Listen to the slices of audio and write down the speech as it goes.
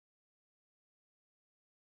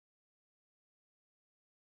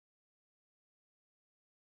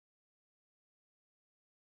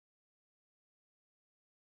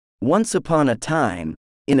Once upon a time,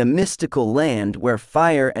 in a mystical land where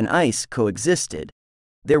fire and ice coexisted,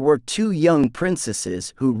 there were two young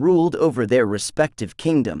princesses who ruled over their respective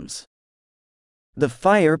kingdoms. The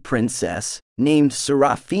Fire Princess, named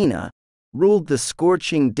Seraphina, ruled the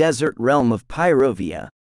scorching desert realm of Pyrovia,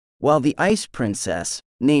 while the Ice Princess,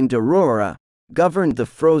 named Aurora, governed the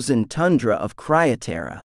frozen tundra of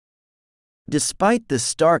Cryoterra. Despite the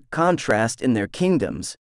stark contrast in their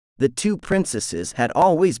kingdoms, the two princesses had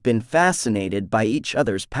always been fascinated by each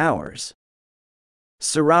other's powers.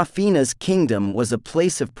 Seraphina's kingdom was a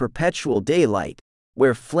place of perpetual daylight,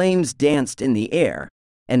 where flames danced in the air,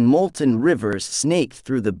 and molten rivers snaked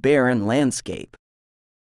through the barren landscape.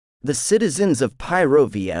 The citizens of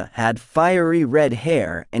Pyrovia had fiery red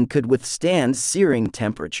hair and could withstand searing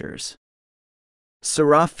temperatures.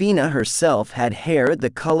 Seraphina herself had hair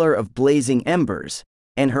the color of blazing embers,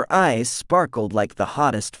 and her eyes sparkled like the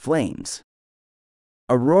hottest flames.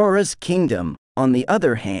 Aurora's kingdom, on the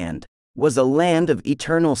other hand, was a land of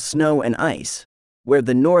eternal snow and ice, where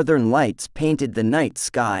the northern lights painted the night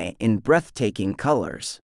sky in breathtaking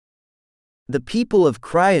colors. The people of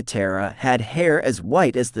Cryoterra had hair as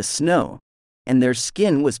white as the snow, and their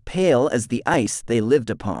skin was pale as the ice they lived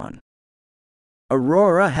upon.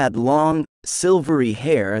 Aurora had long, silvery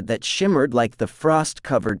hair that shimmered like the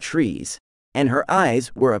frost-covered trees, and her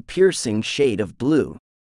eyes were a piercing shade of blue.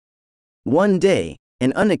 One day,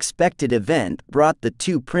 an unexpected event brought the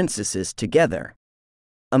two princesses together.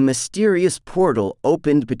 A mysterious portal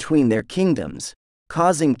opened between their kingdoms,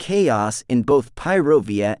 causing chaos in both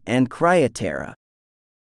Pyrovia and Cryoterra.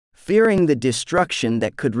 Fearing the destruction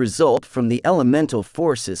that could result from the elemental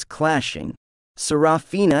forces clashing,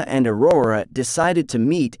 Seraphina and Aurora decided to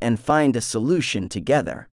meet and find a solution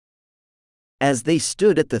together. As they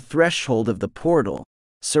stood at the threshold of the portal,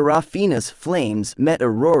 Seraphina's flames met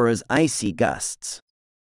Aurora's icy gusts.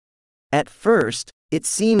 At first, it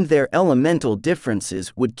seemed their elemental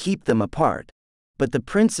differences would keep them apart, but the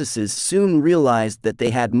princesses soon realized that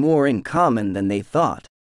they had more in common than they thought.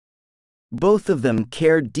 Both of them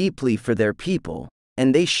cared deeply for their people,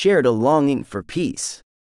 and they shared a longing for peace.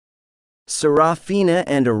 Seraphina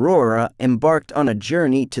and Aurora embarked on a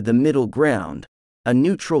journey to the middle ground, a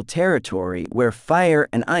neutral territory where fire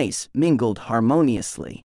and ice mingled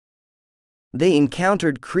harmoniously. They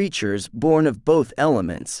encountered creatures born of both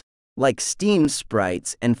elements, like steam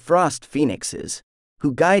sprites and frost phoenixes,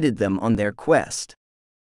 who guided them on their quest.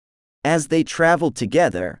 As they traveled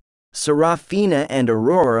together, Seraphina and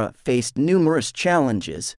Aurora faced numerous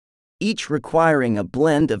challenges, each requiring a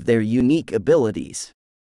blend of their unique abilities.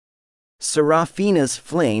 Seraphina's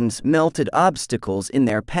flames melted obstacles in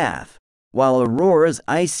their path, while Aurora's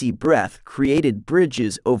icy breath created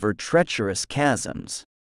bridges over treacherous chasms.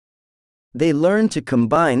 They learned to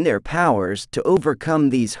combine their powers to overcome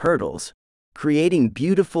these hurdles, creating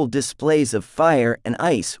beautiful displays of fire and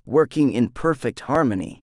ice working in perfect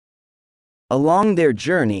harmony. Along their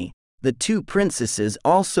journey, the two princesses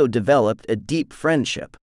also developed a deep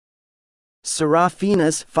friendship.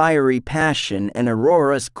 Seraphina's fiery passion and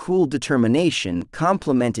Aurora's cool determination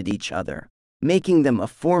complemented each other, making them a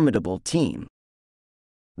formidable team.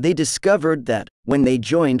 They discovered that, when they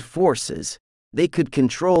joined forces, they could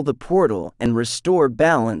control the portal and restore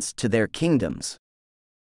balance to their kingdoms.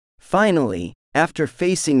 Finally, after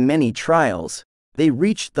facing many trials, they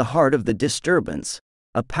reached the heart of the disturbance,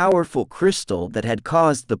 a powerful crystal that had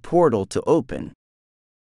caused the portal to open.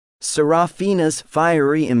 Seraphina's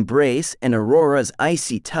fiery embrace and Aurora's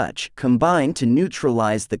icy touch combined to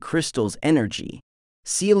neutralize the crystal's energy,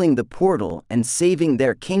 sealing the portal and saving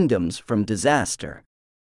their kingdoms from disaster.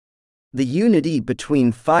 The unity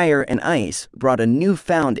between fire and ice brought a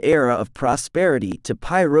newfound era of prosperity to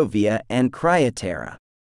Pyrovia and Cryoterra.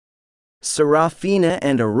 Seraphina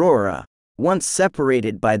and Aurora, once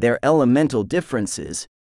separated by their elemental differences,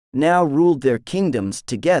 now ruled their kingdoms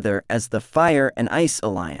together as the Fire and Ice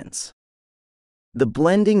Alliance. The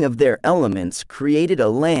blending of their elements created a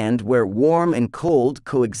land where warm and cold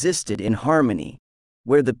coexisted in harmony,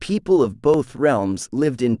 where the people of both realms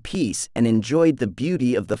lived in peace and enjoyed the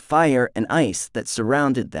beauty of the fire and ice that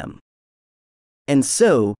surrounded them. And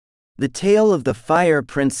so, the tale of the Fire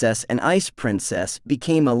Princess and Ice Princess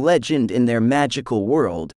became a legend in their magical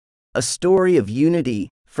world, a story of unity,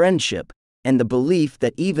 friendship, and the belief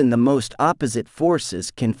that even the most opposite forces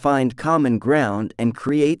can find common ground and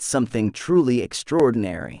create something truly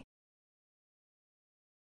extraordinary.